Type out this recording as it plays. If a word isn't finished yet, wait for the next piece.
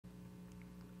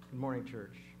Good morning,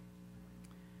 church.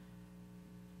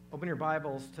 Open your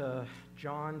Bibles to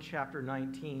John chapter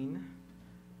 19.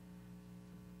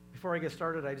 Before I get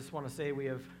started, I just want to say we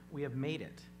have made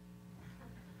it.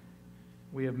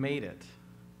 We have made it.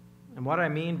 And what I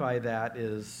mean by that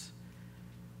is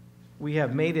we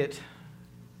have made it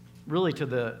really to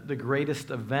the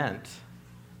greatest event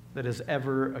that has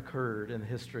ever occurred in the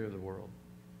history of the world.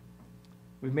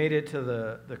 We've made it to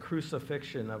the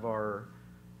crucifixion of our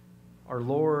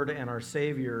Lord and our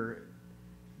Savior,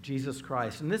 Jesus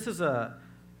Christ. And this is one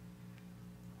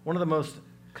of the most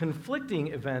conflicting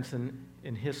events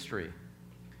in history.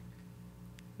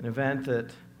 An event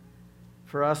that,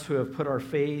 for us who have put our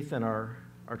faith and our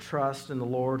trust in the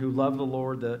Lord, who love the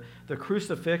Lord, the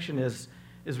crucifixion is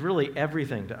really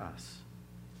everything to us.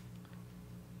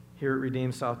 Here at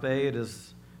Redeemed South Bay, it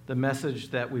is the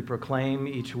message that we proclaim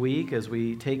each week as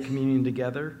we take communion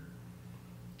together.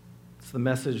 It's the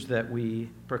message that we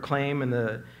proclaim in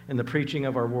the preaching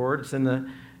of our word. It's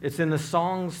in the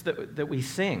songs that we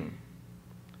sing.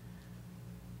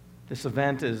 This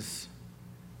event is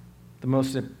the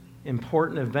most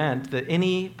important event that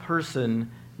any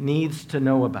person needs to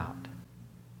know about.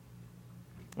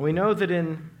 And we know that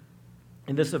in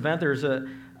this event there's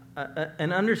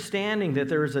an understanding that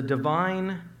there is a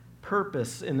divine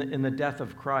purpose in the death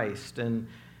of Christ. And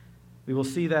we will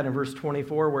see that in verse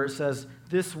 24 where it says,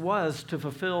 "This was to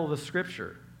fulfill the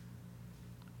Scripture."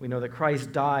 We know that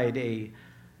Christ died a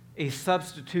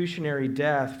substitutionary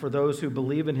death for those who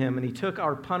believe in him, and he took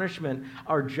our punishment,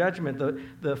 our judgment,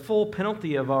 the full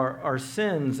penalty of our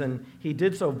sins, and he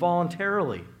did so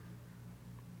voluntarily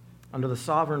under the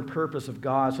sovereign purpose of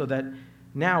God so that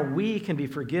now we can be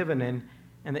forgiven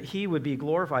and that he would be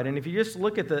glorified. And if you just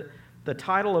look at the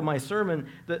title of my sermon,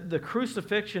 the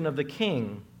crucifixion of the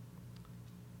King,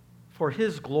 for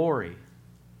his glory,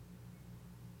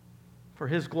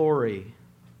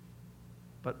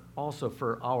 but also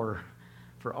for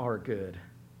our good.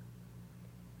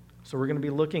 So we're going to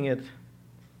be looking at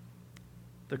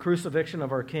the crucifixion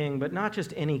of our King, but not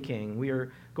just any king. We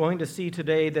are going to see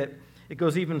today that it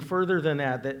goes even further than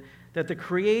that the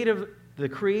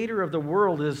creator of the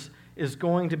world is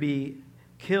going to be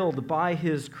killed by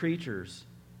his creatures.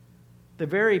 The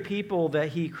very people that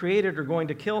he created are going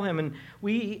to kill him, and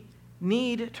we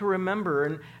need to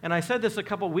remember, and I said this a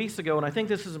couple weeks ago, and I think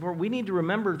this is important, we need to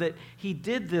remember that he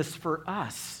did this for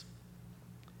us.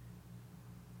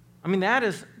 I mean, that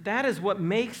is what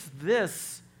makes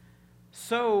this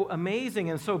so amazing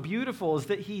and so beautiful, is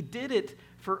that he did it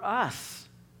for us.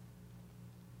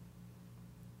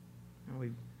 And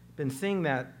we've been seeing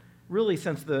that really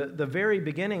since the very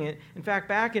beginning. In fact,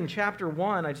 back in chapter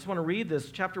 1, I just want to read this,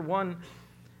 chapter 1,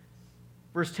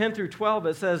 verse 10 through 12,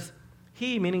 it says,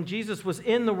 "He," meaning Jesus, "was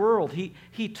in the world.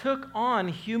 He took on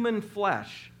human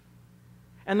flesh,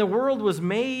 and the world was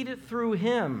made through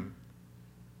him.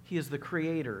 He is the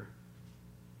creator.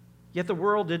 Yet the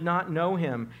world did not know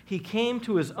him. He came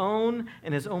to his own,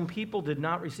 and his own people did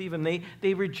not receive him.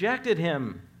 They rejected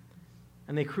him,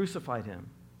 and they crucified him.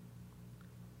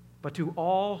 But to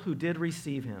all who did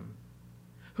receive him,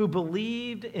 who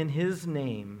believed in his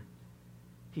name,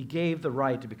 he gave the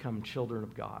right to become children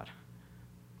of God."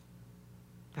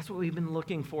 That's what we've been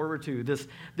looking forward to. This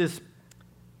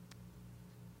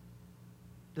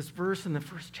verse in the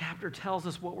first chapter tells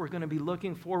us what we're going to be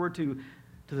looking forward to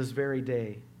this very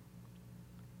day.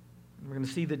 And we're going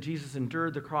to see that Jesus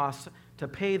endured the cross to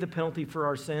pay the penalty for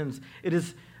our sins. It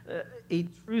is a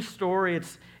true story.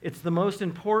 It's the most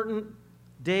important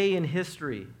day in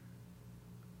history.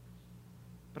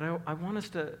 But I want us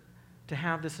to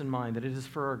have this in mind, that it is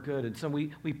for our good. And so we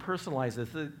personalize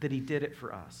this, that he did it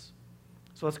for us.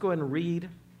 So let's go ahead and read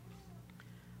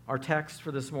our text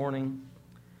for this morning.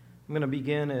 I'm going to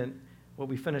begin at what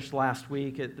we finished last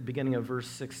week at the beginning of verse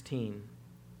 16.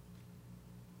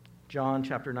 John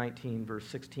chapter 19, verse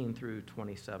 16 through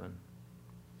 27.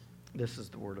 This is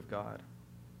the word of God.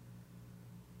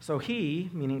 "So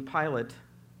he," meaning Pilate,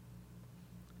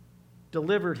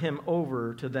 "delivered him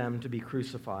over to them to be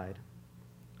crucified.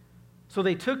 So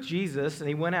they took Jesus, and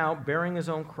he went out bearing his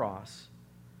own cross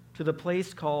to the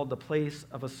place called the place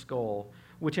of a skull,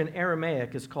 which in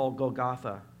Aramaic is called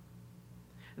Golgotha.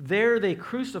 There they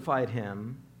crucified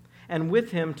him, and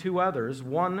with him two others,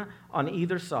 one on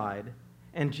either side,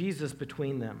 and Jesus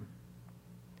between them.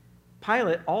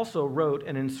 Pilate also wrote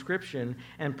an inscription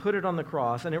and put it on the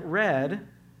cross, and it read,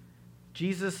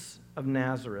 'Jesus of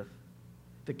Nazareth,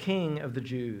 the King of the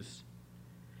Jews.'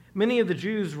 Many of the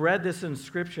Jews read this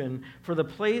inscription, for the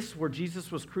place where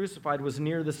Jesus was crucified was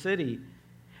near the city,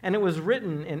 and it was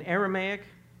written in Aramaic,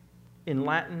 in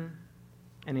Latin,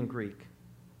 and in Greek.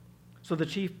 So the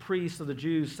chief priests of the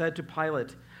Jews said to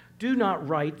Pilate, "Do not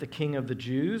write the King of the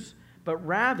Jews, but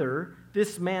rather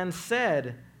this man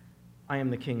said, 'I am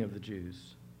the King of the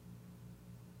Jews.'"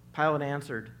 Pilate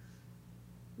answered,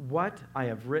 "What I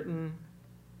have written,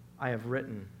 I have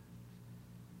written."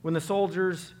 When the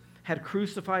soldiers had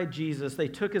crucified Jesus, they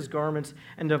took his garments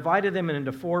and divided them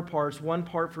into 4 parts, 1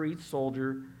 part for each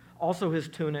soldier, also his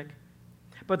tunic.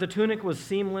 But the tunic was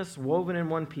seamless, woven in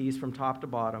one piece from top to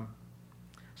bottom.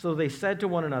 So they said to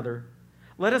one another,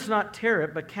 "Let us not tear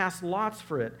it, but cast lots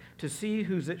for it to see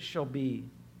whose it shall be."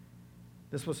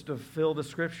 This was to fulfill the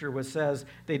scripture which says,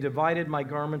 "They divided my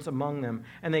garments among them,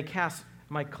 and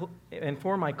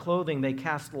for my clothing they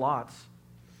cast lots."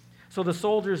 So the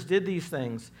soldiers did these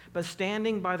things, but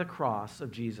standing by the cross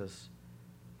of Jesus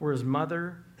were his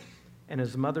mother and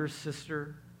his mother's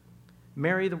sister,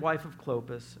 Mary the wife of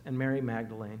Clopas, and Mary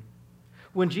Magdalene.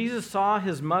 When Jesus saw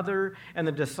his mother and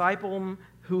the disciple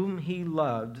whom he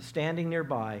loved standing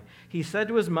nearby, he said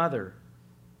to his mother,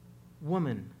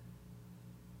 "Woman,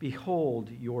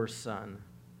 behold your son."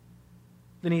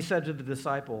 Then he said to the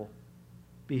disciple,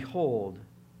 "Behold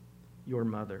your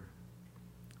mother."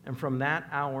 And from that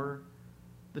hour,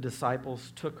 the disciple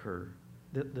took her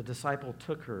to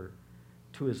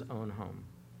his own home.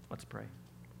 Let's pray.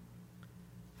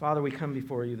 Father, we come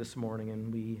before you this morning,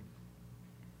 and we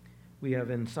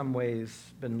have in some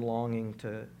ways been longing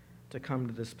to come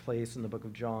to this place in the book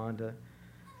of John,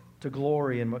 to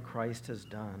glory in what Christ has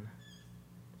done.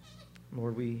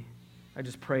 Lord, I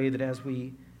just pray that as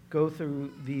we go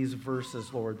through these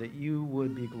verses, Lord, that you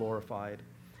would be glorified,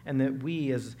 and that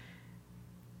we, as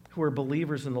who are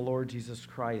believers in the Lord Jesus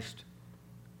Christ,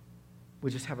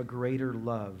 would just have a greater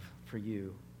love for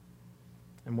you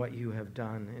and what you have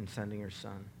done in sending your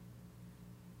Son.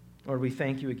 Lord, we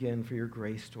thank you again for your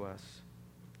grace to us.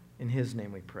 In his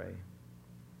name we pray.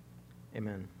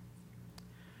 Amen.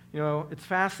 You know, it's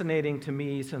fascinating to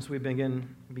me since we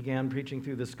began preaching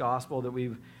through this gospel that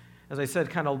we've, as I said,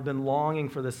 kind of been longing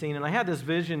for the scene. And I had this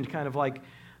vision kind of like,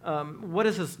 what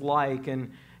is this like?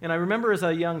 And I remember as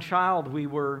a young child,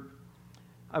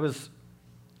 I was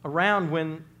around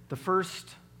when the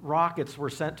first rockets were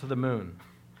sent to the moon.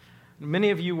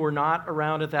 Many of you were not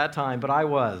around at that time, but I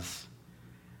was.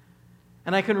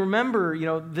 And I can remember,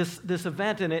 this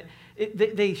event, and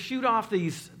they shoot off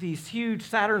these huge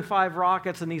Saturn V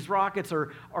rockets, and these rockets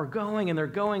are going, and they're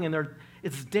going, and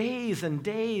it's days and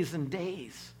days and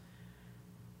days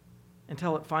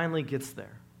until it finally gets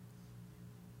there.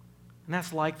 And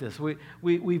that's like this.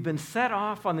 We've been set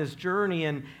off on this journey,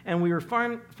 and we were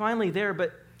finally there,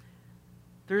 but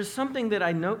there's something that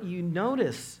you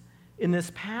notice in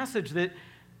this passage, that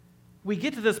we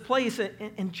get to this place,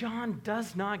 and John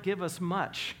does not give us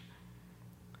much.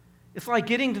 It's like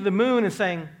getting to the moon and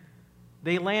saying,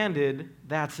 "They landed,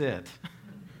 that's it."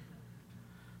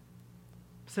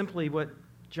 Simply what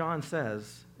John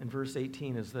says in verse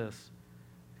 18 is this: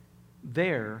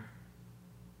 "There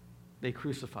they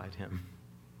crucified him."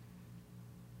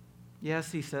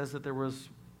 Yes, he says that there was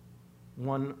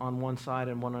one on one side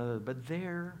and one on the other, but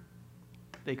there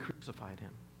they crucified him.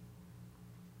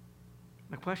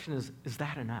 My question is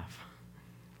that enough?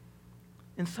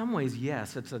 In some ways,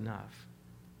 yes, it's enough.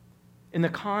 In the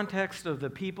context of the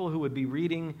people who would be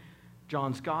reading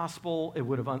John's gospel, they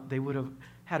would have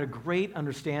had a great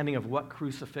understanding of what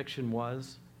crucifixion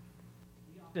was.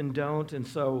 We often don't, and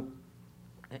so,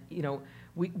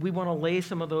 we want to lay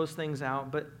some of those things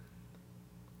out, but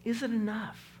is it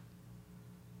enough?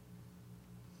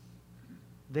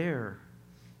 There,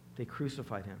 they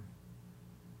crucified him.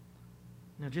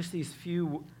 Now, just these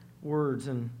few words,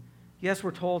 and yes, we're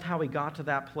told how he got to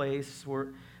that place. We're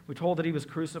told that he was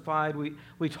crucified.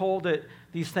 We told that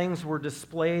these things were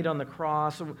displayed on the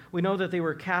cross. We know that they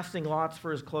were casting lots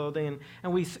for his clothing,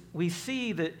 and we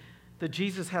see that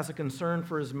Jesus has a concern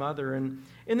for his mother. And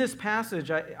in this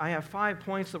passage, I have 5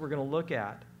 points that we're going to look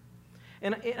at.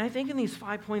 And I think in these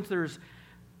 5 points, there's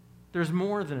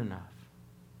more than enough.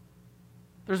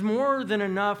 There's more than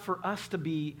enough for us to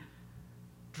be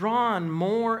drawn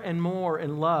more and more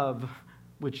in love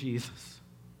with Jesus.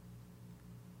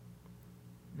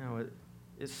 Now,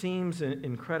 it seems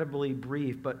incredibly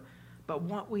brief, but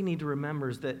what we need to remember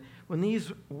is that when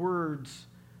these words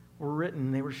were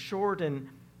written, they were short, and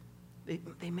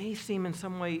they may seem in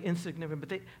some way insignificant,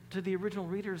 but to the original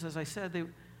readers, as I said,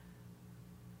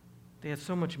 they had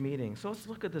so much meaning. So let's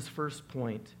look at this first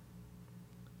point: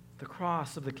 the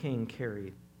cross of the King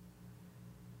carried.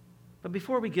 But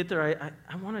before we get there,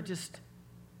 I want to just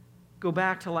go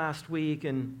back to last week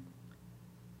and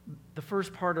the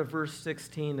first part of verse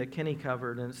 16 that Kenny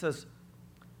covered. And it says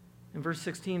in verse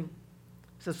 16,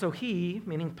 It says, so he,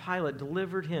 meaning Pilate,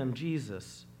 delivered him,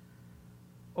 Jesus,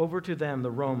 over to them, the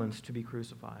Romans, to be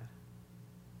crucified.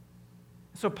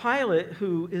 So Pilate,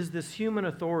 who is this human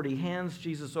authority, hands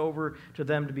Jesus over to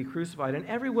them to be crucified. And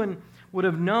everyone would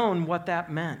have known what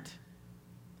that meant.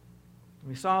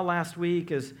 We saw last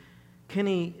week as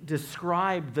Kenny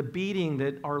described the beating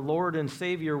that our Lord and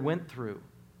Savior went through.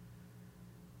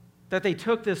 That they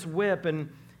took this whip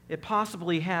and it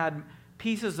possibly had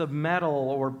pieces of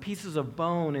metal or pieces of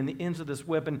bone in the ends of this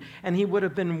whip, and he would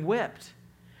have been whipped.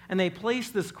 And they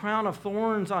placed this crown of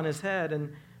thorns on his head,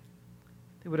 and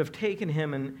they would have taken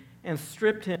him and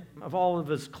stripped him of all of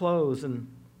his clothes. And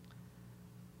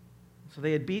so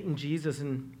they had beaten Jesus.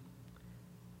 And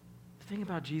the thing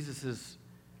about Jesus is,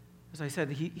 as I said,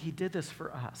 he did this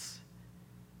for us.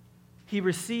 He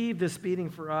received this beating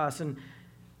for us, and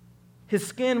his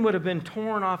skin would have been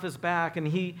torn off his back, and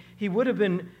he would have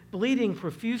been bleeding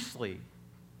profusely.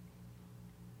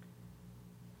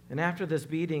 And after this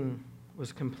beating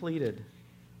was completed,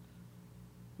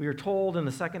 we are told in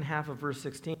the second half of verse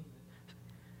 16,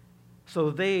 so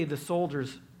they, the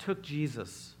soldiers, took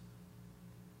Jesus,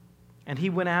 and he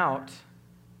went out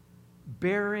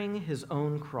bearing his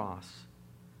own cross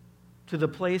to the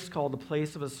place called the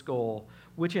place of a skull,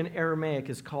 which in Aramaic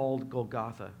is called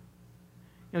Golgotha.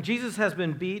 You know, Jesus has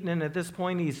been beaten, and at this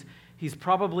point he's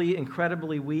probably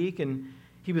incredibly weak, and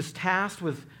he was tasked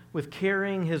with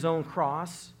carrying his own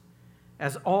cross,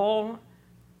 as all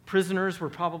prisoners were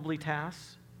probably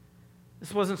tasked.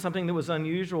 This wasn't something that was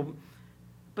unusual.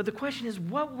 But the question is,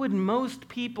 what would most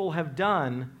people have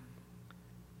done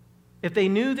if they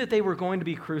knew that they were going to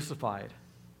be crucified?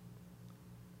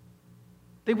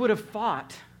 They would have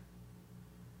fought.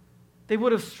 They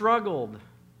would have struggled.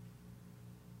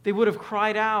 They would have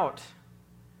cried out.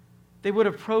 They would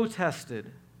have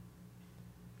protested.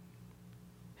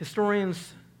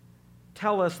 Historians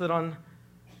tell us that on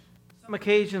some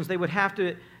occasions they would have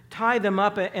to tie them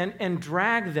up and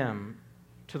drag them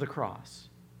to the cross.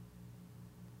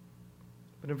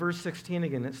 But in verse 16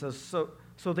 again, it says,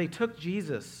 so they took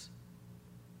Jesus,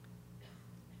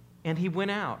 and he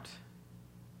went out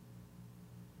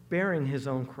bearing his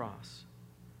own cross.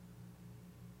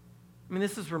 I mean,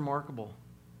 this is remarkable.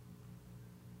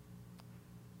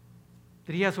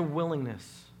 That he has a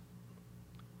willingness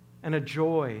and a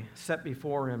joy set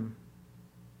before him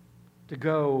to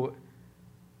go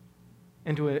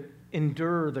and to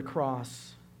endure the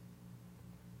cross.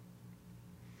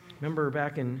 Remember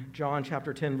back in John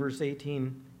chapter 10, verse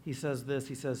 18, he says this,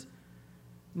 he says,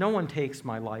 no one takes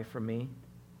my life from me,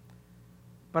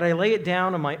 but I lay it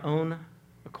down on my own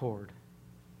accord.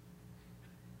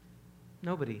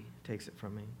 Nobody takes it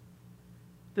from me.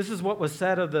 This is what was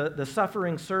said of the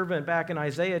suffering servant back in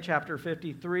Isaiah chapter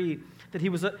 53, that he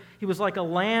was like a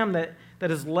lamb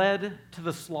that is led to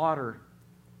the slaughter,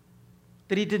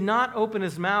 that he did not open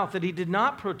his mouth, that he did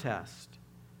not protest.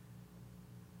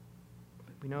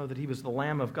 But we know that he was the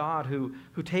Lamb of God who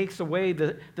takes away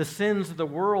the sins of the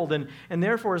world, and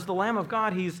therefore as the Lamb of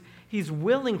God, he's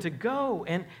willing to go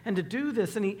and to do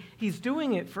this, and he's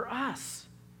doing it for us.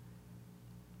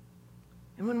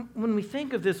 And when we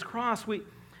think of this cross,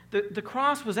 the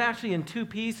cross was actually in two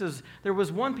pieces. There was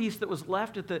one piece that was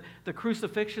left at the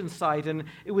crucifixion site, and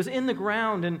it was in the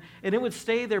ground, and it would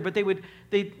stay there, but they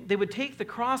would take the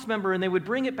cross member and they would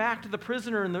bring it back to the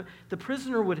prisoner, and the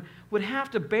prisoner would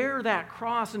have to bear that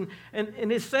cross. And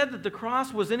it said that the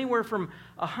cross was anywhere from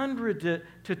 100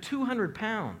 to 200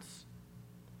 pounds.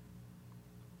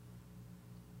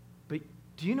 But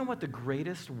do you know what the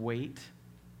greatest weight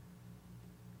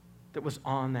that was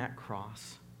on that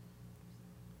cross?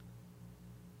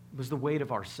 It was the weight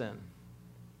of our sin.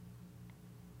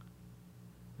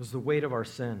 It was the weight of our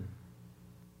sin.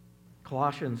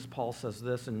 Colossians, Paul says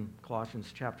this in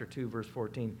Colossians chapter 2, verse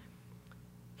 14.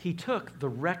 He took the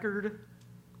record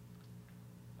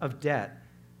of debt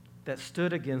that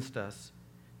stood against us.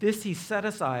 This he set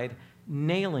aside,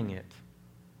 nailing it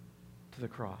to the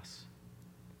cross.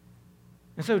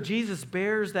 And so Jesus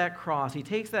bears that cross. He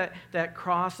takes that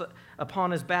cross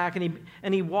upon his back,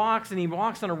 and he walks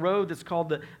on a road that's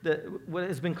called what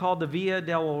has been called the Via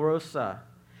Dolorosa.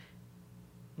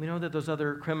 We know that those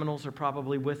other criminals are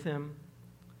probably with him.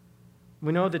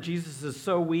 We know that Jesus is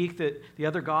so weak that the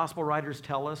other gospel writers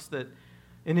tell us that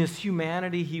in his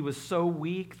humanity he was so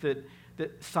weak that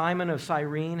Simon of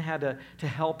Cyrene had to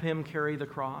help him carry the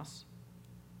cross.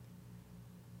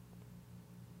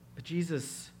 But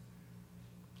Jesus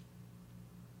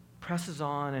presses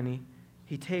on, and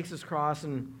he takes his cross,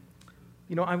 and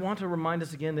I want to remind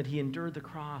us again that he endured the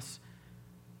cross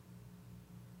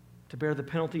to bear the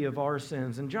penalty of our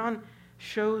sins. And John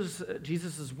shows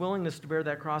Jesus' willingness to bear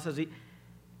that cross as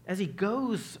he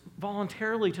goes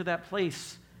voluntarily to that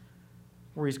place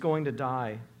where he's going to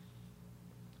die.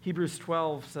 Hebrews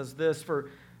 12 says this, for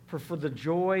the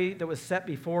joy that was set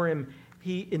before him,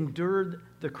 he endured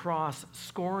the cross,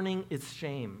 scorning its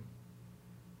shame.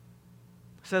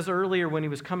 It says earlier when he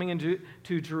was coming into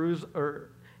Jerusalem,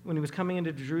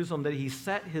 that he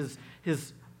set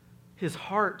his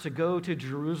heart to go to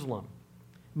Jerusalem,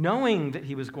 knowing that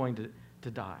he was going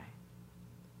to die.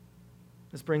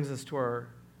 This brings us to our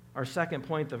second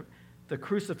point, the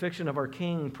crucifixion of our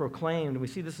King proclaimed. We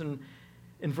see this in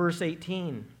verse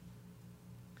 18.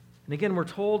 And again, we're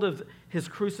told of his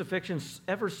crucifixion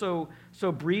ever so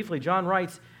briefly. John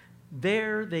writes,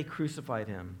 there they crucified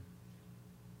him.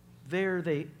 There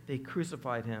they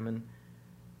crucified him. And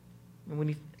when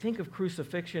you think of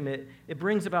crucifixion, it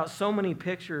brings about so many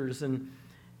pictures. And,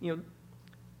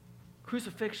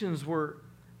 crucifixions were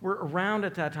around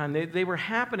at that time. They were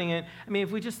happening. And,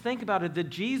 if we just think about it, that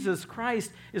Jesus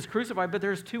Christ is crucified, but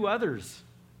there's two others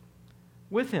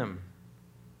with him.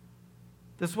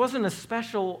 This wasn't a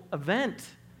special event,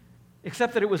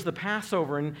 except that it was the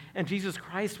Passover, and Jesus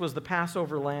Christ was the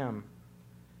Passover lamb.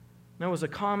 That was a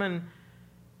common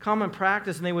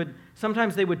practice, and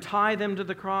sometimes they would tie them to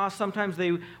the cross, sometimes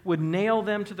they would nail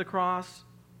them to the cross.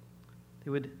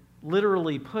 They would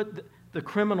literally put the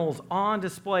criminals on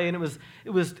display, and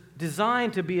it was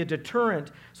designed to be a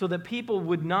deterrent so that people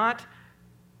would not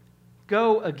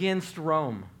go against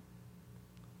Rome.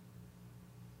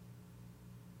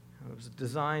 It was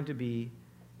designed to be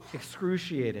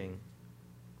excruciating.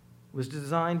 It was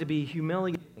designed to be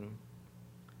humiliating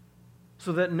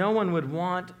so that no one would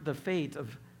want the fate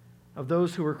of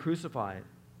those who were crucified.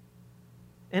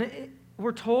 And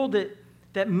we're told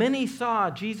that many saw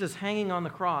Jesus hanging on the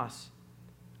cross.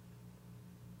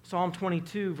 Psalm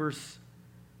 22, verse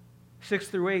 6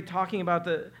 through 8, talking about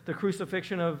the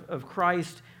crucifixion of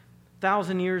Christ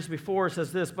 1,000 years before,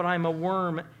 says this, but I am a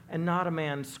worm and not a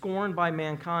man, scorned by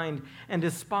mankind and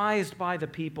despised by the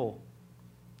people.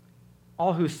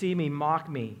 All who see me mock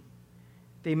me.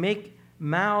 They make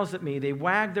mouths at me. They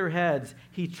wag their heads.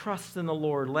 He trusts in the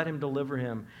Lord. Let him deliver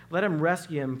him. Let him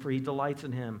rescue him, for he delights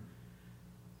in him.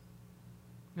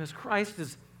 As Christ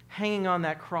is hanging on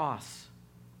that cross,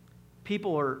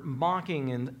 people are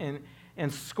mocking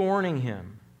and scorning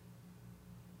him,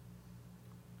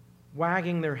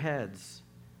 wagging their heads.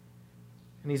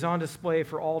 And he's on display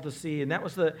for all to see. And that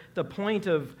was the point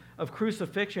of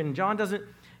crucifixion. John doesn't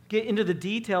get into the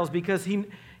details because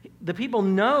the people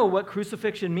know what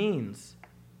crucifixion means.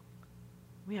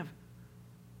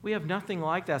 We have nothing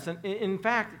like that. And in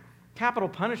fact, capital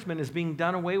punishment is being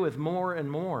done away with more and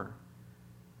more.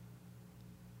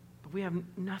 But we have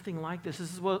nothing like this.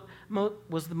 This is what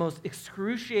was the most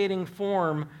excruciating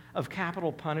form of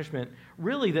capital punishment,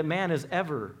 really, that man has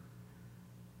ever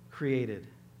created.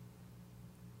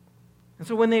 And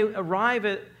so when they arrive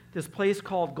at this place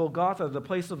called Golgotha, the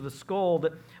place of the skull,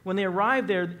 that when they arrived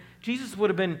there, Jesus would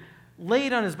have been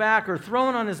laid on his back or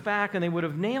thrown on his back, and they would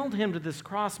have nailed him to this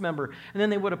cross member, and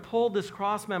then they would have pulled this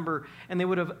cross member and they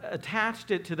would have attached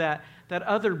it to that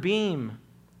other beam.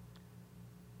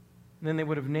 And then they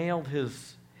would have nailed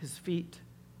his feet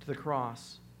to the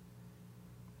cross.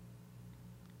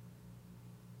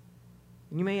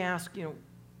 And you may ask, why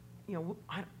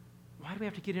do we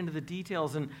have to get into the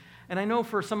details? And I know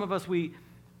for some of us, we've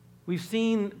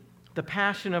seen the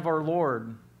passion of our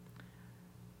Lord,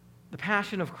 the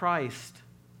passion of Christ.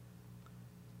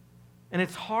 And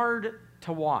it's hard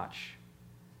to watch.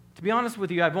 To be honest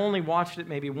with you, I've only watched it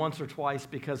maybe once or twice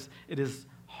because it is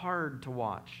hard to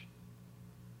watch.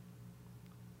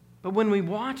 But when we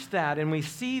watch that and we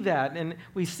see that and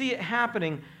we see it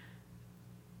happening,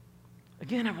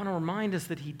 again, I want to remind us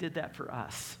that he did that for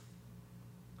us.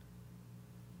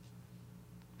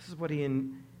 This is what he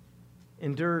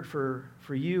endured for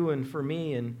you and for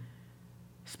me. And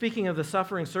speaking of the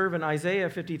suffering servant,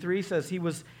 Isaiah 53 says he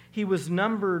was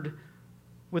numbered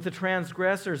with the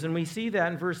transgressors. And we see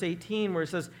that in verse 18 where it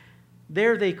says,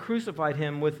 there they crucified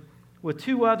him with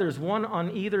two others, one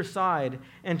on either side,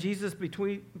 and Jesus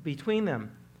between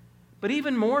them. But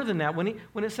even more than that,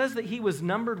 when it says that he was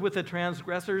numbered with the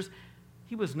transgressors,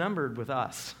 he was numbered with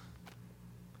us.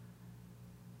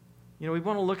 We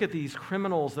want to look at these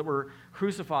criminals that were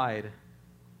crucified.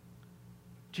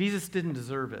 Jesus didn't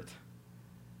deserve it.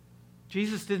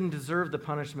 Jesus didn't deserve the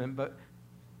punishment,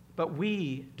 but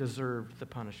we deserved the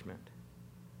punishment.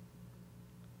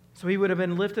 So he would have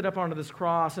been lifted up onto this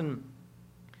cross, and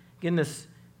again, this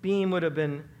beam would have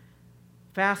been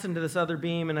fastened to this other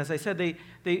beam. And as I said,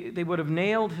 they would have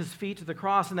nailed his feet to the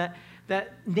cross. And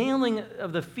that nailing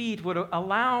of the feet would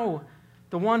allow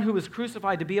the one who was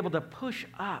crucified to be able to push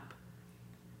up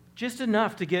just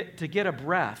enough to get a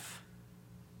breath.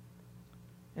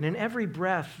 And in every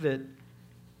breath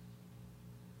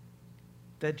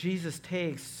that Jesus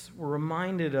takes, we're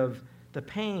reminded of the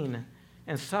pain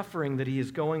and suffering that he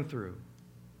is going through.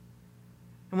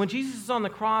 And when Jesus is on the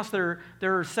cross, there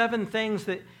are 7 things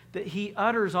that he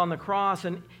utters on the cross,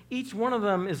 and each one of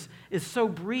them is so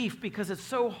brief because it's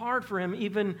so hard for him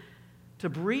even to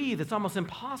breathe. It's almost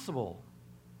impossible.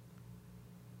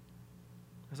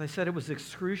 As I said, it was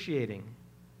excruciating.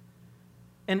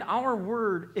 And our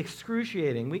word,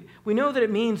 excruciating, we know that it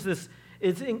means this,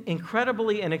 it's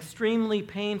incredibly and extremely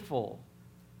painful.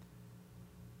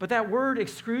 But that word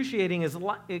excruciating,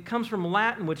 it comes from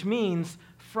Latin, which means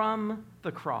from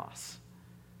the cross.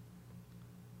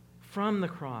 From the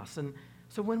cross. And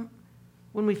so when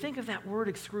we think of that word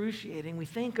excruciating, we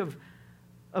think of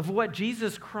what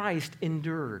Jesus Christ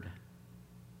endured.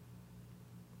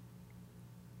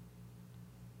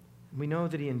 We know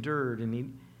that he endured,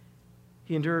 and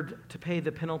he endured to pay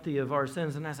the penalty of our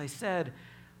sins. And as I said,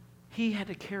 he had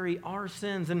to carry our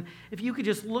sins. And if you could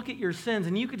just look at your sins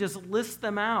and you could just list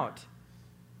them out,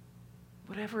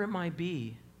 whatever it might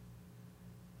be,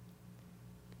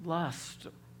 lust,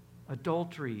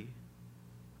 adultery,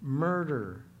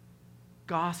 murder,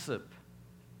 gossip,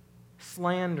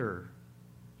 slander,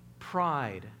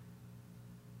 pride,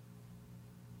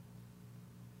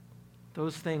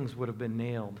 those things would have been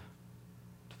nailed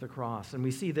to the cross. And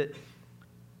we see that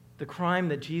the crime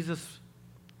that Jesus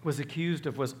was accused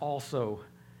of was also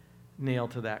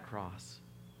nailed to that cross.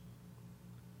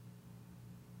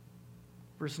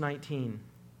 Verse 19.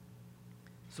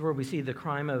 This is where we see the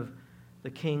crime of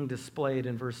the king displayed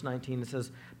in verse 19. It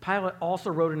says, Pilate also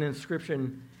wrote an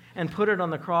inscription and put it on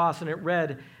the cross, and it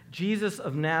read, Jesus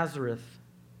of Nazareth,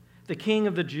 the King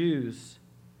of the Jews.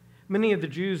 Many of the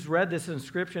Jews read this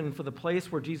inscription, for the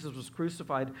place where Jesus was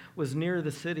crucified was near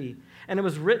the city, and it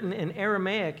was written in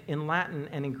Aramaic, in Latin,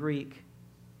 and in Greek.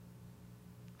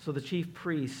 So the chief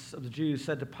priests of the Jews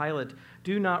said to Pilate,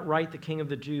 do not write the King of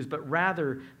the Jews, but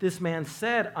rather this man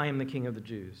said, I am the King of the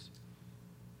Jews.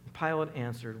 And Pilate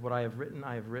answered, what I have written,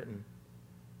 I have written.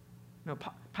 No,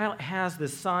 Pilate has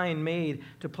this sign made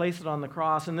to place it on the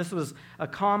cross, and this was a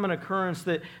common occurrence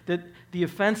that the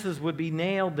offenses would be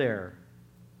nailed there.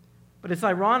 But it's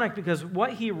ironic because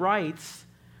what he writes,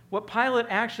 what Pilate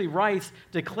actually writes,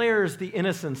 declares the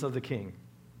innocence of the king.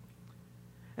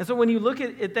 And so when you look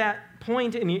at that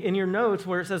point in your notes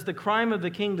where it says the crime of the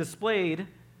king displayed,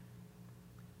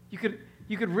 you could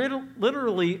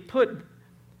literally put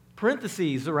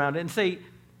parentheses around it and say,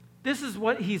 this is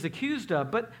what he's accused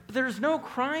of, but there's no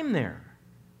crime there.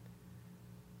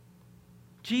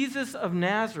 Jesus of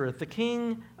Nazareth, the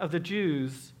King of the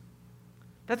Jews,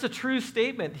 that's a true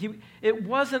statement. It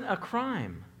wasn't a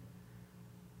crime,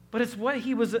 but it's what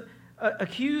he was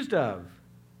accused of.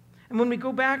 And when we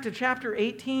go back to chapter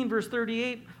 18, verse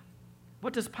 38,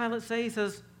 what does Pilate say? He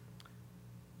says,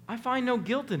 I find no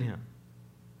guilt in him.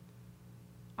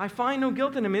 I find no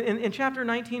guilt in him. In chapter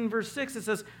 19, verse 6,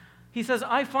 he says,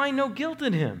 I find no guilt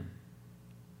in him.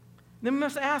 Then we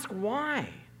must ask why.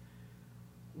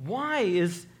 Why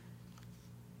is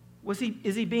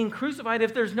he being crucified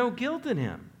if there's no guilt in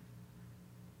him?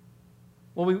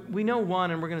 Well, we know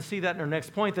one, and we're going to see that in our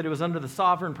next point, that it was under the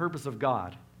sovereign purpose of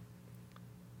God.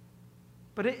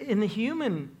 But at the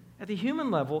human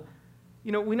level,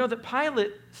 we know that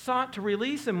Pilate sought to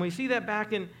release him. We see that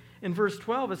back in verse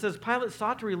 12. It says, Pilate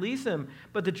sought to release him,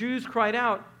 but the Jews cried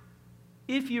out,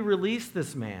 if you release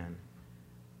this man,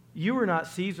 you are not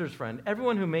Caesar's friend.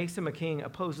 Everyone who makes him a king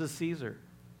opposes Caesar.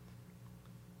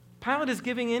 Pilate is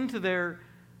giving in to their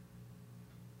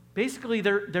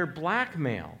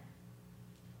blackmail.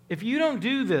 If you don't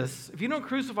do this, if you don't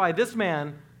crucify this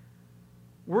man,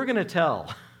 we're going to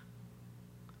tell.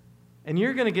 And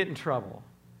you're going to get in trouble.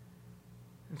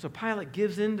 And so Pilate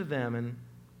gives in to them, and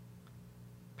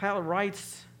Pilate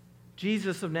writes,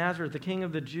 Jesus of Nazareth, the King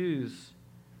of the Jews.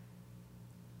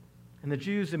 And the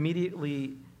Jews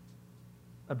immediately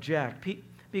object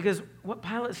because what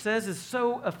Pilate says is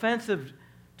so offensive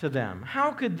to them.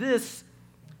 How could this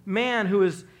man who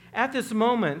is at this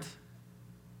moment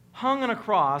hung on a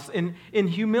cross in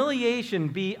humiliation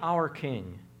be our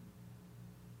king?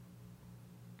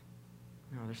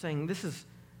 No, they're saying this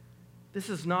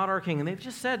is not our king. And they've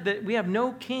just said that we have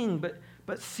no king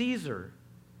but Caesar.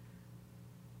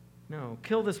 No,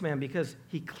 kill this man because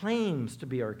he claims to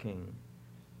be our king.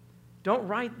 Don't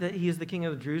write that he is the King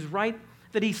of the Jews. Write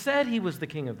that he said he was the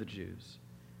King of the Jews.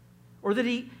 or that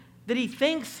he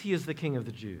thinks he is the King of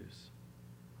the Jews.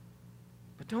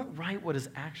 But don't write what is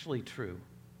actually true.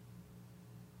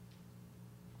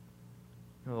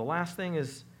 The last thing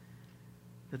is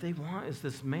that they want is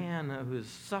this man who is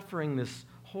suffering this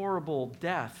horrible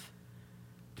death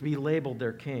to be labeled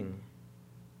their king.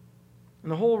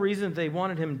 And the whole reason they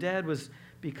wanted him dead was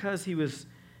because he was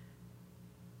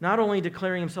not only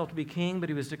declaring himself to be king, but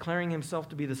he was declaring himself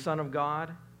to be the Son of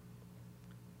God.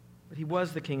 But he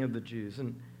was the King of the Jews.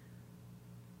 And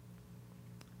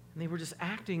they were just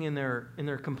acting in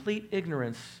their complete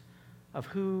ignorance of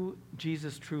who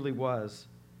Jesus truly was.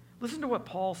 Listen to what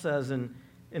Paul says in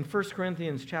 1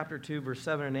 Corinthians chapter 2, verse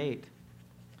 7 and 8.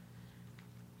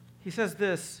 He says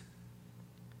this,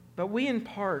 but we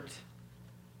impart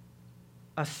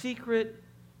a secret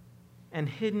and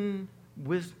hidden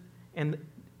wisdom,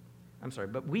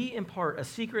 but we impart a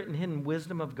secret and hidden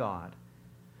wisdom of God,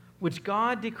 which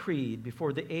God decreed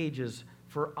before the ages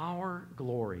for our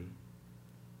glory.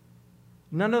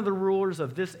 None of the rulers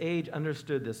of this age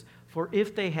understood this, for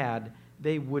if they had,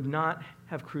 they would not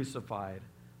have crucified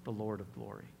the Lord of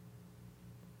glory.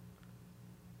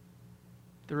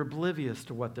 They're oblivious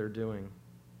to what they're doing.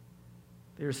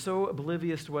 They're so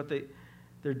oblivious to what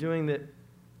they're doing that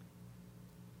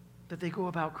they go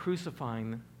about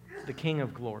crucifying the King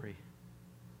of glory.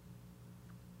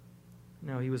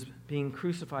 No, he was being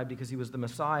crucified because he was the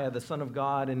Messiah, the Son of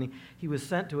God, and he was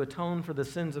sent to atone for the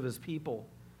sins of his people.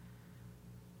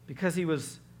 Because he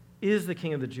is the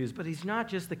King of the Jews. But he's not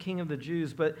just the King of the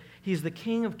Jews, but he's the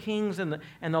King of kings and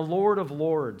the Lord of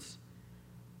lords.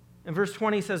 And verse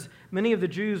 20 says, many of the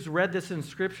Jews read this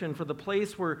inscription, for the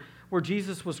place where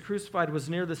Jesus was crucified was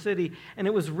near the city, and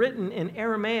it was written in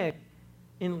Aramaic,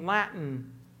 in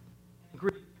Latin, and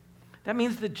Greek. That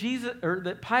means that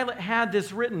that Pilate had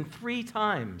this written 3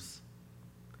 times.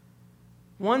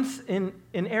 Once in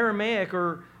Aramaic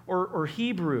or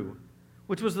Hebrew,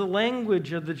 which was the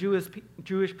language of the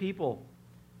Jewish people.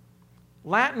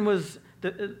 Latin was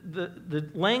the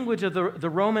language of the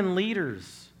Roman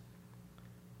leaders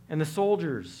and the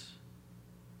soldiers.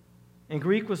 And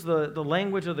Greek was the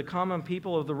language of the common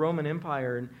people of the Roman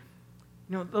Empire.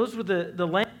 And those were the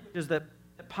languages that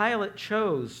Pilate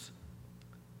chose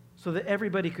so that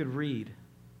everybody could read.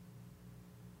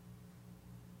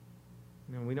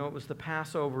 We know it was the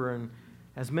Passover, and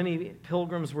as many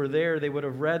pilgrims were there, they would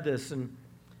have read this. And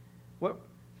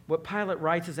what Pilate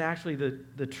writes is actually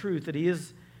the truth, that he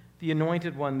is the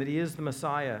anointed one, that he is the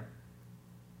Messiah.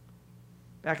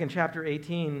 Back in chapter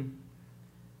 18,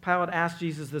 Pilate asked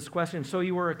Jesus this question, so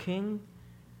you are a king?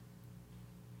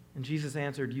 And Jesus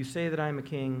answered, you say that I am a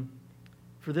king.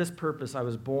 For this purpose I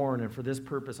was born, and for this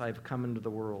purpose I have come into the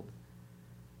world.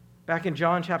 Back in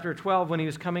John chapter 12, when he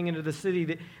was coming into the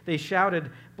city, they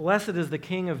shouted, blessed is the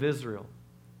King of Israel.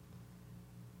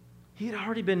 He had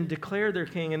already been declared their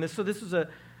king, and so this was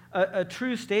a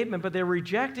true statement, but they're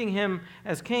rejecting him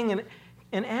as king.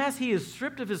 And as he is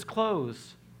stripped of his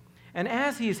clothes, and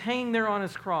as he is hanging there on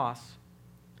his cross,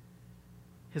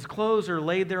 his clothes are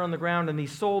laid there on the ground, and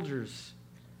these soldiers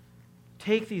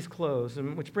take these clothes,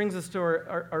 and which brings us to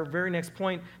our very next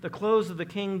point, the clothes of the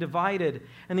king divided.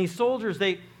 And these soldiers,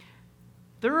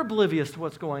 they're oblivious to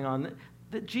what's going on,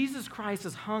 that Jesus Christ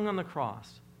is hung on the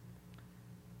cross.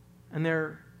 And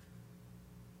they're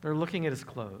looking at his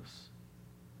clothes.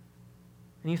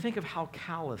 And you think of how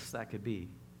callous that could be.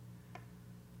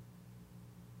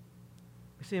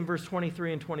 We see in verse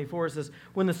 23 and 24, it says,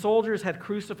 when the soldiers had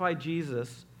crucified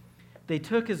Jesus, they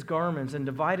took his garments and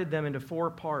divided them into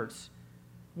 4 parts,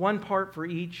 1 part for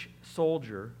each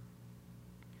soldier.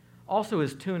 Also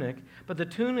his tunic, but the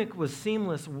tunic was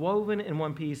seamless, woven in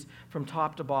one piece from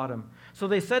top to bottom. So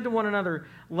they said to one another,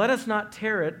 let us not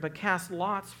tear it, but cast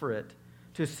lots for it,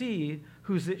 to see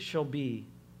whose it shall be.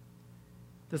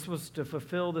 This was to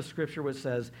fulfill the scripture which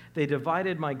says, they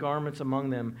divided my garments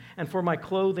among them, and for my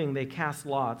clothing they cast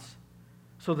lots.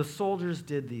 So the soldiers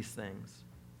did these things.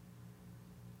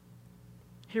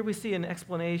 Here we see an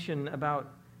explanation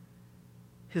about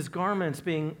his garments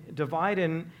being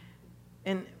divided,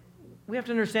 and we have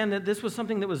to understand that this was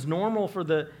something that was normal for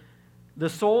the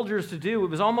soldiers to do. It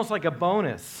was almost like a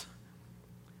bonus.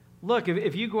 Look,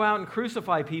 if you go out and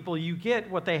crucify people, you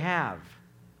get what they have.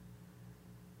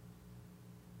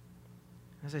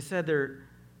 As I said,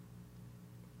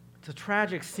 it's a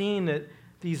tragic scene that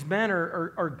these men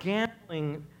are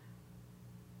gambling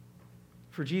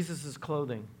for Jesus'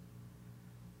 clothing.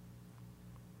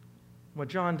 What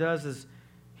John does is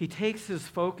he takes his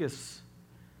focus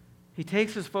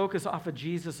off of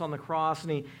Jesus on the cross,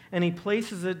 and he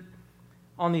places it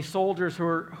on these soldiers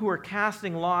who are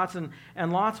casting lots,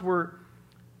 and lots were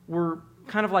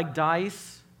kind of like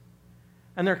dice,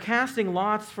 and they're casting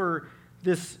lots for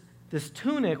this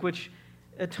tunic, which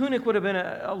a tunic would have been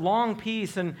a long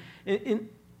piece, and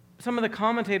some of the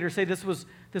commentators say this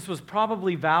was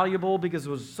probably valuable because it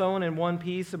was sewn in one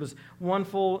piece. It was one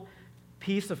full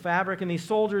piece of fabric, and these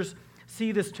soldiers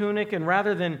see this tunic, and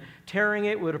rather than tearing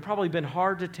it, would have probably been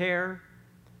hard to tear.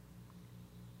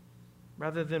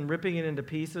 Rather than ripping it into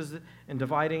pieces and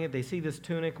dividing it, they see this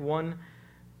tunic, one,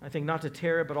 I think not to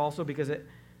tear it, but also because it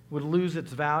would lose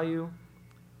its value.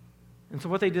 And so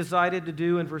what they decided to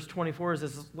do in verse 24 is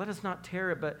this: let us not tear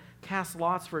it, but cast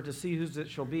lots for it to see whose it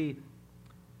shall be.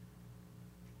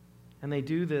 And they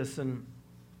do this, and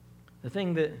the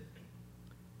thing that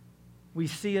we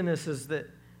see in this is that,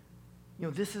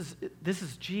 this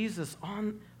is Jesus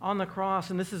on the cross,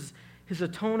 and this is his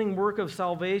atoning work of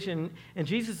salvation, and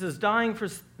Jesus is dying for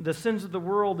the sins of the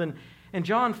world, and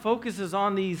John focuses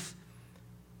on these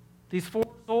four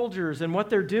soldiers and what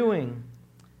they're doing.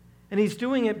 And he's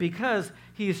doing it because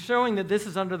he is showing that this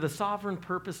is under the sovereign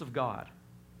purpose of God.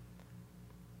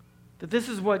 That this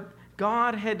is what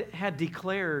God had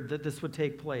declared that this would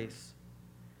take place.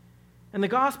 And the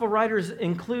gospel writers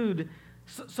include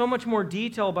so much more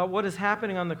detail about what is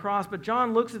happening on the cross, but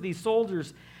John looks at these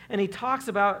soldiers and he talks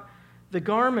about the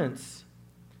garments.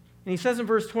 And he says in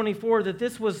verse 24 that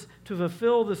this was to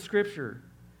fulfill the scripture.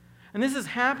 And this is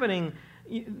happening,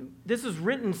 this is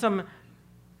written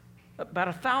about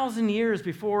 1,000 years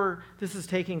before this is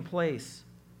taking place.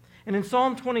 And in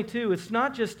Psalm 22, it's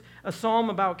not just a psalm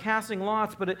about casting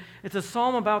lots, but it's a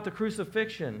psalm about the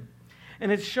crucifixion.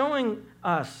 And it's showing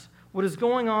us what is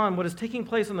going on, what is taking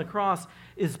place on the cross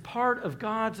is part of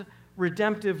God's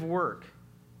redemptive work.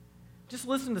 Just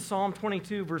listen to Psalm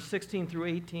 22, verse 16 through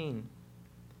 18.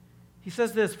 He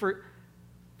says this,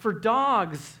 for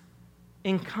dogs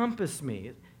encompass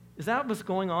me. Is that what's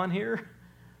going on here?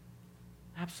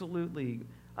 Absolutely.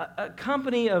 A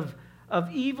company of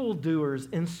evildoers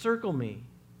encircle me.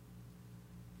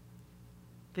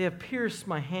 They have pierced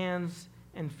my hands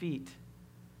and feet.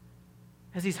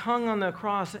 As he's hung on the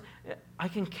cross, I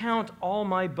can count all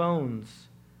my bones.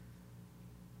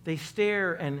 They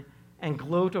stare and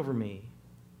gloat over me.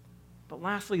 But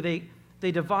lastly,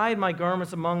 they divide my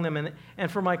garments among them,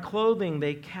 and for my clothing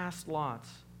they cast lots.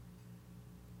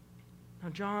 Now,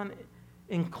 John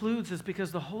includes this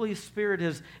because the Holy Spirit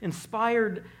has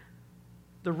inspired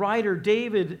the writer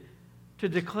David to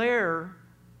declare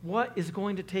what is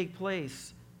going to take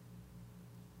place.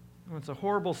 It's a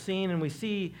horrible scene, and we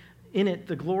see in it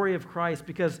the glory of Christ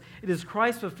because it is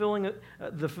Christ fulfilling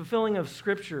the fulfilling of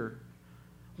Scripture,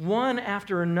 one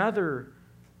after another,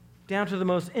 down to the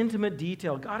most intimate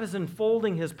detail. God is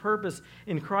unfolding his purpose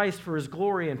in Christ for his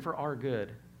glory and for our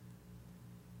good.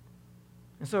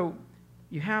 And so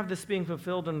you have this being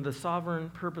fulfilled under the sovereign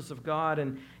purpose of God,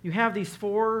 and you have these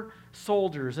four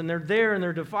soldiers, and they're there, and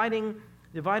they're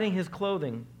dividing his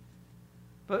clothing.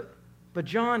 But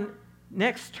John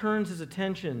next turns his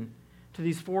attention to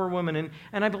these four women,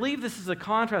 and I believe this is a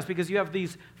contrast because you have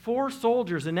these four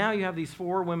soldiers, and now you have these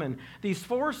four women. These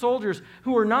four soldiers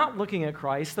who are not looking at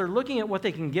Christ, they're looking at what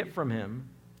they can get from him.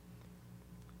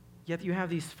 Yet you have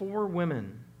these four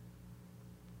women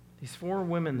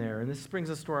there, and this brings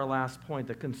us to our last point,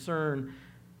 the concern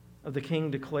of the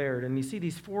king declared. And you see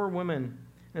these four women,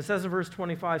 and it says in verse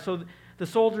 25, so the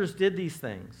soldiers did these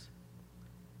things.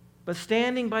 But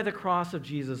standing by the cross of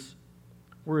Jesus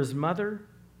were his mother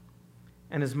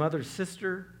and his mother's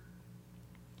sister,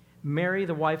 Mary,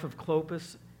 the wife of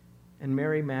Clopas, and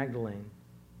Mary Magdalene.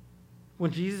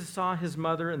 When Jesus saw his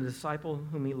mother and the disciple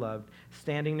whom he loved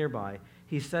standing nearby,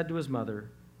 he said to his mother,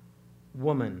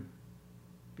 "Woman,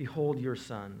 behold your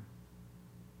son."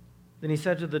 Then he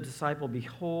said to the disciple,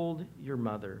 "Behold your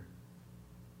mother."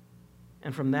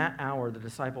 And from that hour, the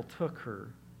disciple took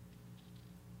her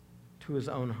to his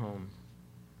own home.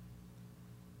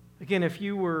 Again, if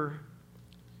you were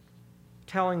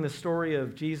telling the story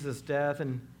of Jesus' death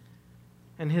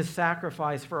and his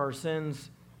sacrifice for our sins,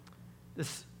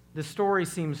 this story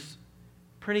seems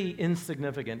pretty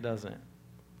insignificant, doesn't it?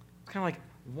 It's kind of like,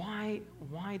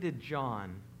 why did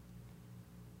John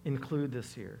include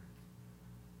this here?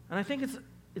 And I think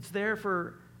it's there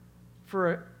for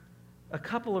a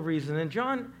couple of reasons. And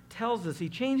John tells us, he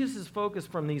changes his focus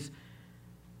from these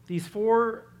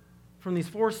four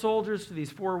soldiers to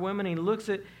these four women. He looks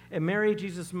at Mary,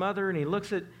 Jesus' mother, and he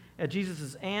looks at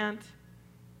Jesus' aunt.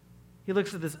 He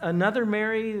looks at this another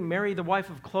Mary, the wife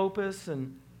of Clopas,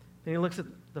 and then he looks at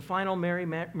the final Mary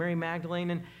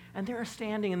Magdalene, and they're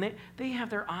standing, and they have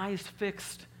their eyes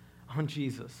fixed on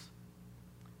Jesus.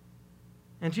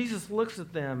 And Jesus looks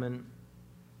at them, and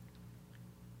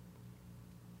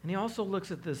And he also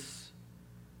looks at this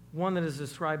one that is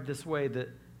described this way, that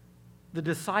the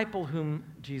disciple whom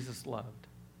Jesus loved.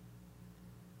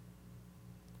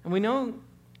 And we know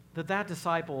that that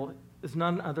disciple is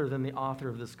none other than the author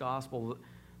of this gospel,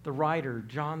 the writer,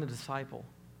 John the disciple.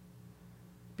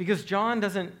 Because John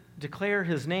doesn't declare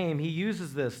his name, he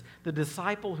uses this, the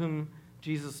disciple whom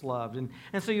Jesus loved.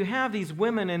 And so you have these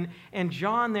women and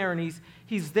John there, and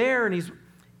he's there, and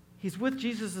he's with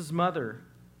Jesus' mother.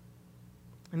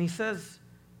 And he says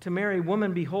to Mary,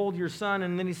 "Woman, behold your son."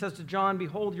 And then he says to John,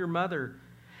 "Behold your mother."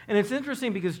 And it's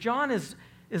interesting because John is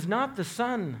not the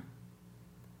son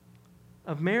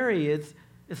of Mary.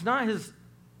 It's not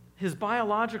his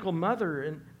biological mother.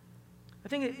 And I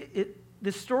think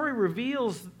this story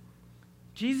reveals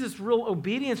Jesus' real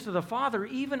obedience to the Father,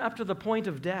 even up to the point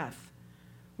of death.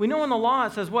 We know in the law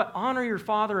it says, what? Honor your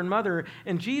father and mother.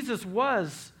 And Jesus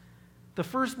was the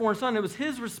firstborn son. It was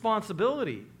his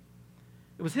responsibility.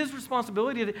 It was his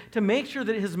responsibility to make sure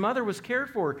that his mother was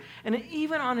cared for. And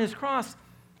even on his cross,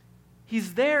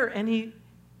 he's there and he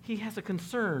has a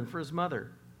concern for his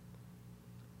mother.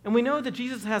 And we know that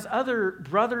Jesus has other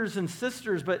brothers and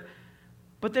sisters,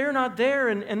 but they're not there,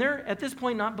 and they're at this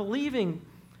point not believing.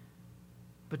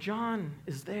 But John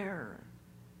is there.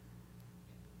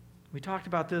 We talked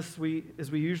about this,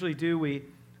 as we usually do, we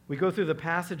go through the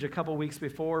passage a couple weeks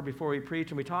before we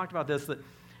preach, and we talked about this,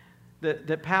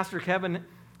 that Pastor Kevin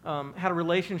had a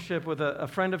relationship with a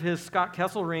friend of his, Scott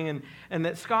Kesselring, and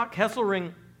that Scott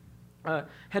Kesselring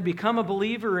had become a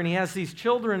believer, and he has these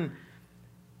children,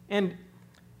 and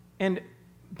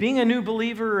being a new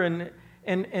believer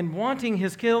and wanting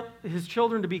his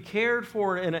children to be cared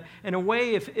for in a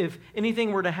way, if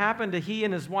anything were to happen to he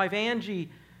and his wife Angie,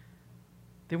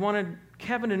 they wanted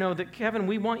Kevin to know that, Kevin,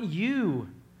 we want you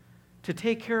to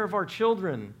take care of our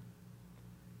children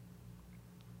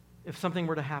if something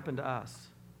were to happen to us.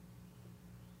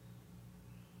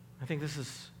 I think this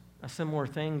is a similar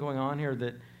thing going on here,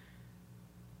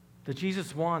 that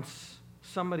Jesus wants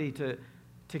somebody to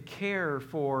care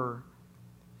for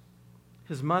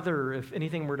his mother if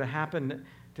anything were to happen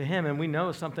to him, and we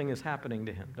know something is happening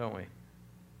to him, don't we?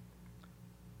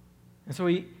 And so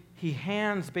he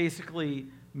hands basically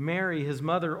Mary, his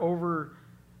mother, over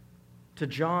to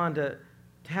John to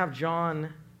have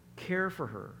John care for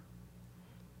her.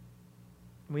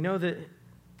 We know that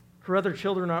her other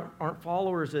children aren't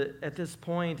followers at this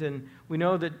point, and we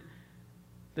know that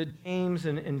James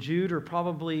and Jude are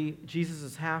probably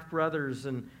Jesus' half-brothers,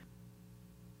 and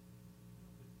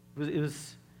it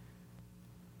was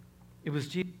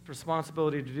Jesus'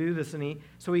 responsibility to do this, and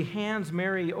so he hands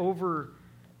Mary over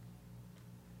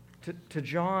to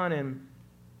John, and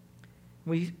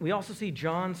we also see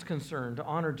John's concern to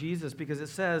honor Jesus, because it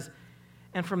says,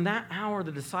 and from that hour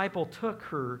the disciple took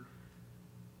her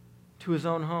to his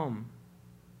own home.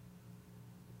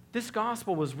 This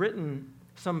gospel was written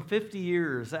some 50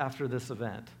 years after this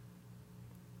event.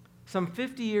 Some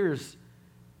 50 years,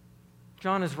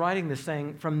 John is writing this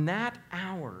saying, from that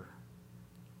hour,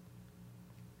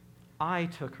 I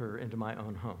took her into my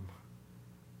own home.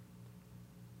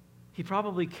 He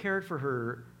probably cared for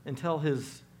her until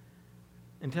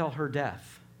her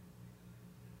death.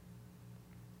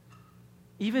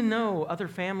 Even though other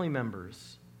family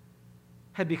members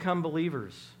had become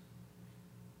believers,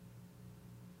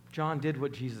 John did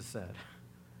what Jesus said.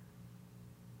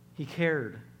 He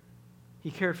cared.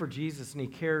 He cared for Jesus, and he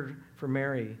cared for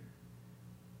Mary.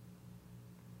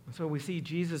 And so we see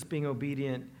Jesus being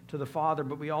obedient to the Father,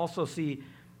 but we also see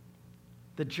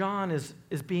that John is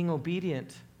being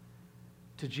obedient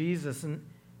to Jesus, and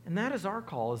that is our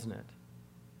call, isn't it?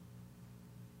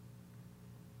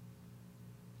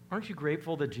 Aren't you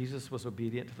grateful that Jesus was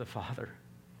obedient to the Father?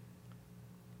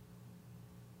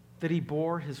 That he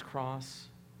bore his cross,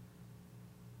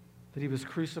 that he was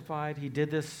crucified. He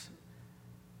did this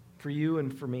for you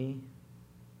and for me.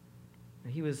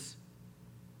 And he was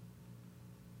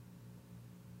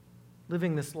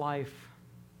living this life,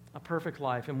 a perfect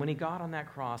life. And when he got on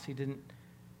that cross, he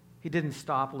didn't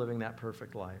stop living that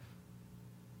perfect life.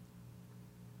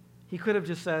 He could have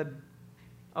just said,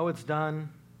 oh, it's done.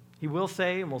 He will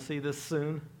say, and we'll see this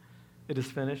soon, it is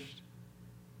finished.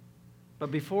 But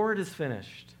before it is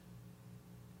finished,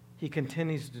 he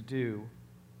continues to do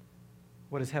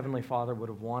what his heavenly Father would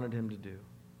have wanted him to do.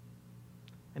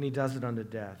 And he does it unto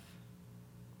death.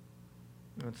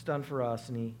 And it's done for us,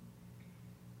 and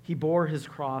he bore his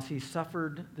cross. He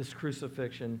suffered this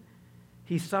crucifixion.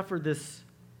 He suffered this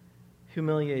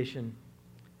humiliation.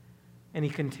 And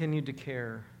he continued to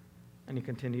care. And he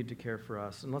continued to care for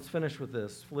us. And let's finish with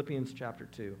this. Philippians chapter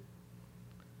 2,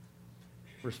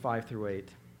 verse 5 through 8.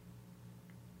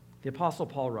 The Apostle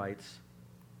Paul writes,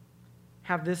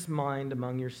 "Have this mind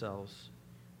among yourselves,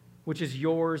 which is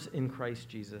yours in Christ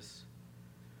Jesus,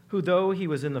 who, though he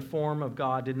was in the form of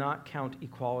God, did not count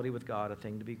equality with God a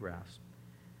thing to be grasped,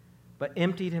 but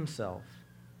emptied himself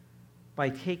by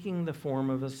taking the form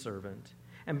of a servant,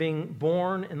 and being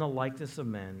born in the likeness of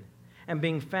men, and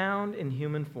being found in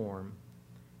human form,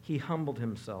 he humbled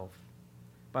himself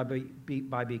by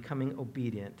becoming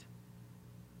obedient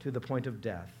to the point of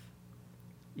death,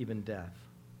 even death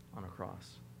on a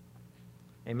cross."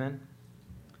 Amen?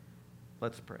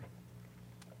 Let's pray.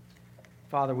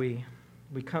 Father, we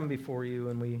come before you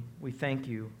and we thank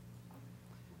you.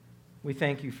 We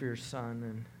thank you for your Son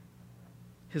and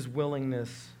his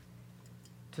willingness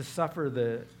to suffer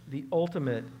the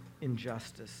ultimate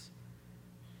injustice,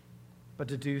 but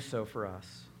to do so for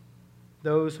us,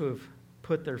 those who have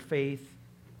put their faith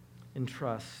and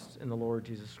trust in the Lord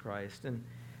Jesus Christ. And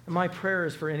my prayer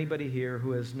is for anybody here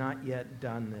who has not yet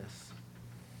done this,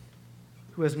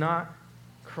 who has not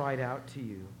cried out to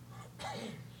you,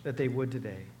 that they would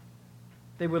today.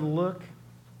 They would look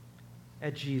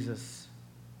at Jesus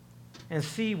and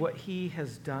see what he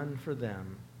has done for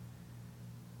them,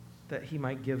 that he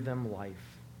might give them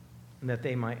life and that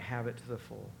they might have it to the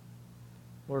full.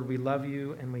 Lord, we love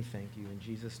you and we thank you. In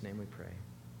Jesus' name we pray.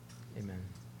 Amen.